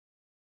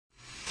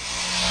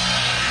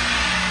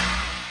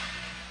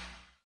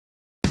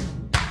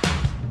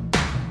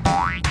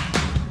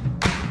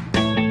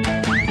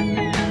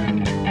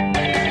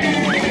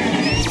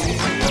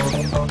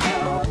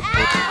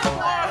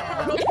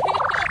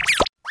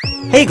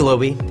Hey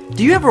Globie,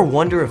 do you ever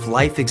wonder if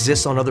life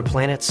exists on other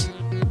planets?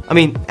 I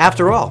mean,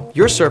 after all,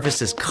 your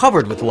surface is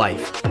covered with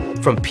life.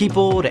 From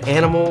people to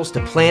animals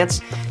to plants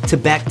to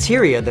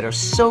bacteria that are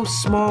so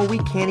small we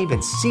can't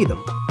even see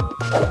them.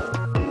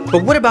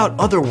 But what about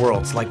other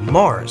worlds like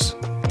Mars?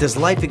 Does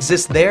life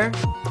exist there?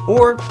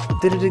 Or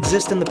did it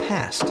exist in the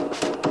past?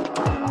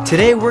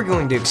 Today we're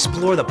going to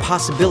explore the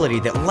possibility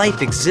that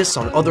life exists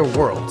on other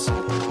worlds.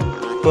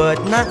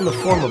 But not in the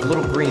form of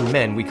little green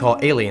men we call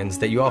aliens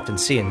that you often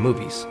see in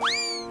movies.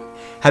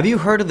 Have you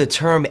heard of the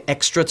term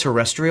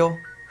extraterrestrial?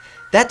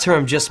 That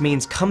term just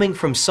means coming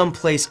from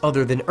someplace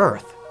other than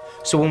Earth.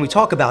 So when we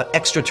talk about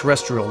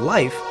extraterrestrial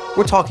life,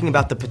 we're talking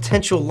about the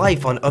potential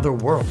life on other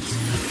worlds.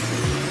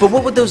 But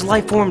what would those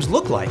life forms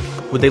look like?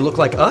 Would they look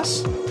like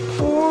us?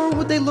 Or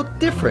would they look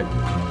different?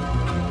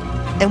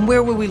 And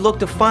where would we look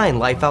to find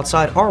life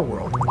outside our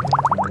world?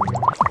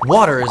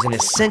 Water is an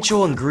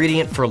essential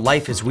ingredient for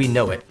life as we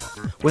know it.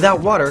 Without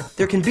water,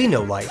 there can be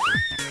no life.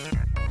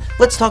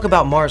 Let's talk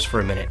about Mars for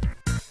a minute.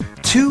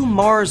 Two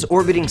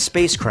Mars-orbiting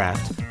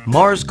spacecraft,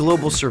 Mars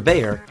Global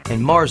Surveyor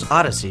and Mars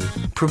Odyssey,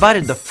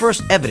 provided the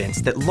first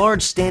evidence that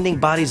large standing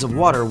bodies of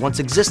water once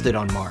existed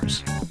on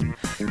Mars.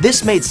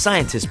 This made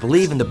scientists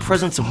believe in the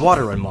presence of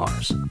water on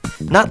Mars.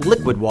 Not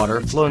liquid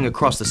water flowing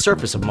across the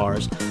surface of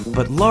Mars,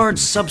 but large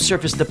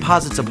subsurface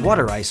deposits of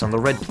water ice on the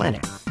red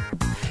planet.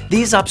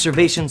 These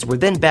observations were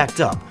then backed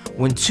up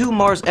when two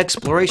Mars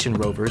exploration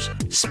rovers,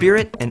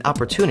 Spirit and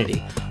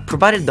Opportunity,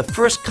 provided the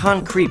first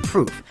concrete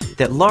proof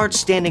that large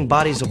standing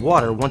bodies of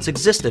water once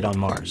existed on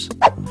Mars.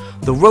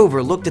 The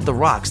rover looked at the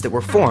rocks that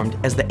were formed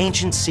as the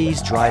ancient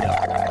seas dried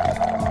up.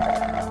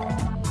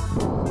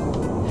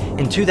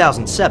 In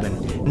 2007,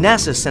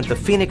 NASA sent the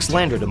Phoenix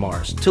lander to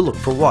Mars to look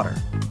for water.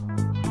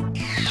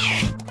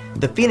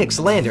 The Phoenix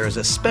lander is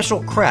a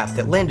special craft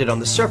that landed on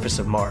the surface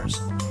of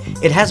Mars.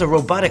 It has a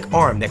robotic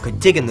arm that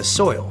could dig in the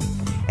soil,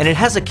 and it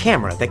has a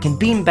camera that can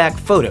beam back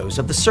photos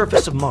of the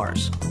surface of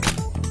Mars.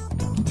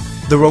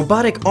 The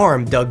robotic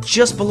arm dug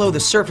just below the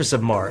surface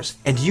of Mars,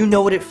 and do you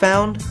know what it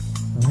found?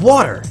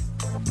 Water!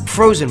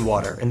 Frozen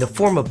water in the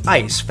form of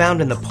ice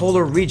found in the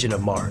polar region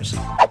of Mars.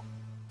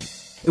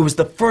 It was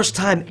the first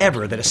time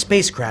ever that a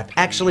spacecraft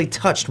actually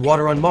touched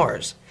water on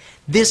Mars.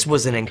 This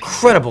was an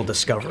incredible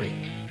discovery.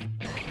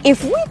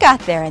 If we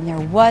got there and there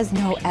was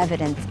no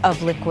evidence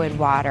of liquid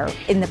water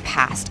in the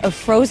past, of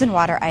frozen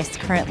water ice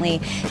currently,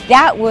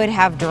 that would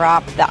have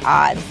dropped the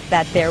odds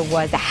that there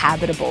was a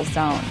habitable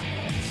zone.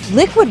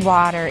 Liquid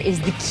water is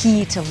the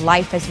key to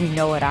life as we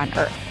know it on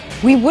Earth.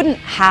 We wouldn't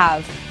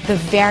have the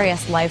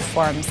various life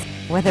forms,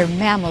 whether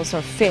mammals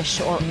or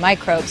fish or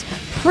microbes.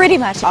 Pretty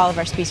much all of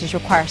our species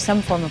require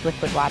some form of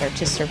liquid water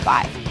to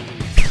survive.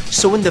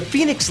 So when the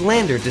Phoenix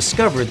lander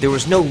discovered there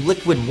was no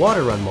liquid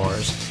water on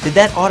Mars, did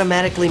that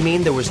automatically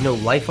mean there was no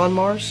life on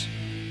Mars?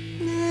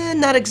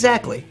 Not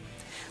exactly.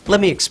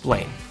 Let me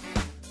explain.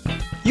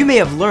 You may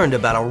have learned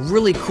about a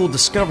really cool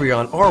discovery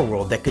on our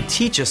world that could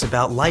teach us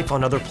about life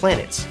on other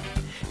planets.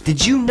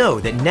 Did you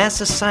know that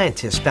NASA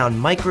scientists found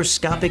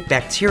microscopic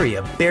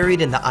bacteria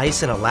buried in the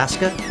ice in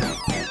Alaska?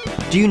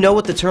 Do you know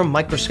what the term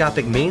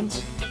microscopic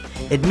means?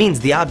 It means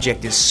the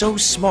object is so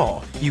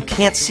small you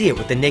can't see it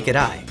with the naked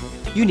eye.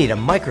 You need a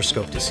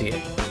microscope to see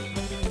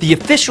it. The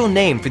official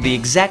name for the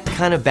exact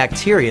kind of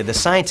bacteria the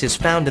scientists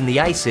found in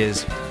the ice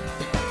is,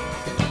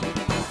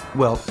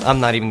 well, I'm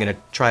not even going to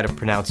try to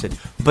pronounce it,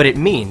 but it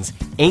means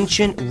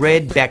ancient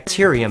red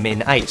bacterium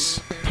in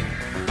ice.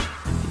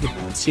 You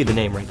can see the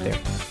name right there.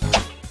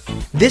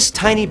 This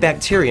tiny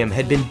bacterium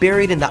had been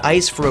buried in the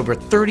ice for over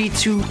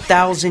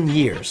 32,000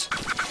 years.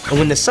 And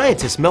when the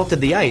scientists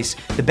melted the ice,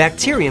 the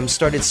bacterium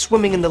started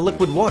swimming in the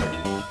liquid water.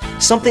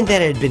 Something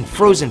that had been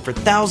frozen for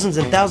thousands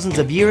and thousands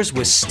of years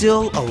was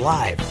still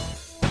alive.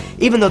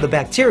 Even though the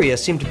bacteria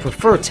seemed to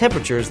prefer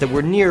temperatures that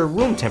were near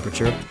room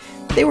temperature,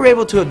 they were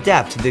able to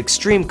adapt to the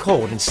extreme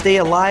cold and stay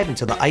alive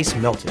until the ice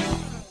melted.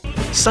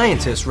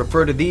 Scientists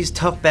refer to these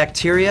tough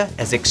bacteria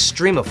as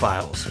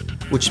extremophiles,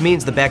 which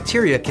means the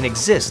bacteria can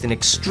exist in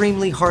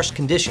extremely harsh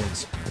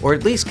conditions, or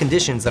at least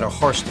conditions that are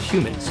harsh to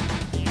humans,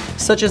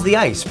 such as the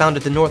ice found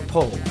at the North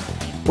Pole,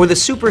 or the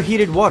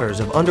superheated waters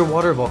of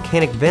underwater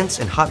volcanic vents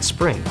and hot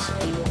springs,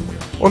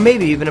 or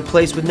maybe even a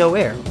place with no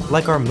air,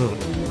 like our moon.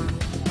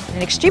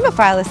 An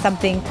extremophile is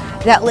something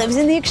that lives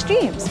in the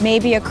extremes.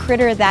 Maybe a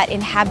critter that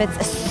inhabits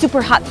a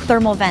super hot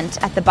thermal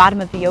vent at the bottom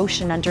of the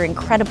ocean under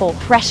incredible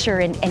pressure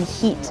and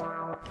heat.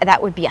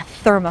 That would be a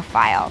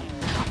thermophile.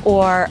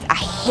 Or a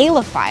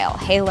halophile,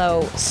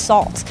 halo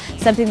salt,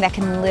 something that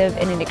can live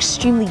in an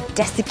extremely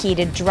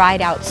desiccated, dried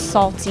out,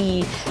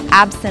 salty,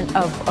 absent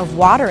of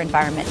water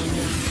environment.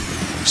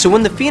 So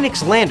when the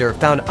Phoenix lander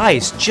found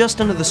ice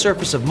just under the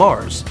surface of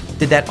Mars,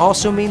 did that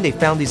also mean they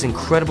found these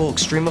incredible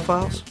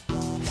extremophiles?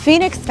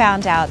 Phoenix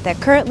found out that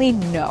currently,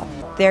 no.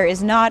 There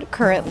is not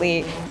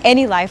currently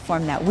any life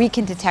form that we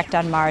can detect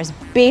on Mars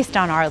based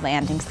on our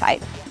landing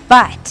site.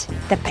 But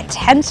the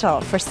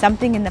potential for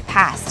something in the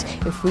past,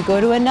 if we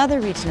go to another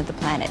region of the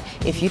planet,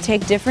 if you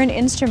take different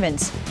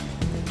instruments,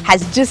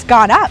 has just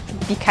gone up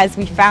because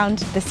we found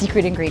the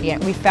secret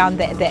ingredient. We found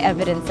the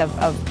evidence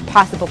of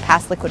possible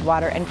past liquid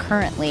water and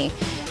currently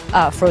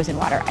frozen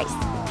water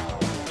ice.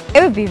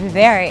 It would be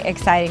very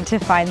exciting to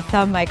find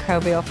some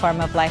microbial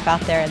form of life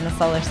out there in the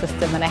solar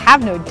system, and I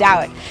have no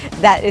doubt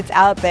that it's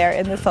out there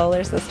in the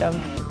solar system.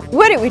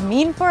 What it would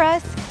mean for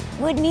us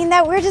would mean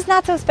that we're just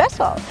not so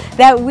special,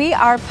 that we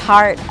are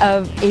part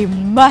of a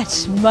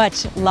much,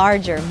 much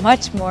larger,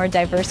 much more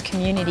diverse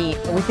community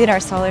within our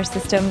solar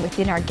system,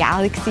 within our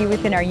galaxy,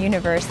 within our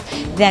universe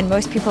than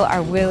most people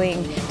are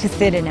willing to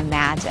sit and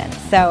imagine.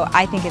 So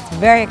I think it's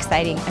very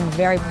exciting and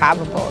very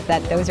probable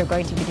that those are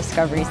going to be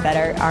discoveries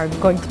that are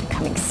going to be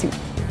coming soon.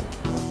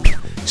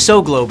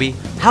 So, Globey,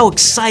 how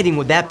exciting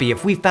would that be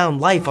if we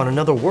found life on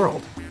another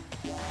world?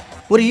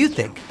 What do you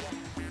think?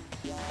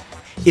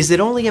 Is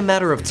it only a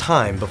matter of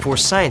time before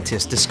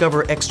scientists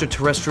discover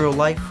extraterrestrial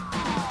life?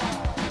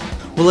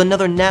 Will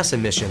another NASA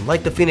mission,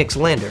 like the Phoenix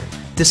lander,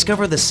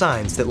 discover the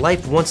signs that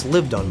life once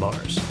lived on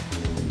Mars?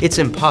 It's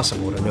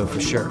impossible to know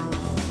for sure.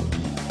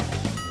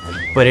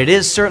 But it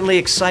is certainly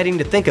exciting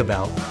to think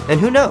about, and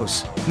who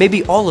knows,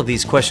 maybe all of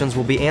these questions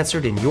will be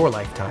answered in your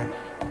lifetime.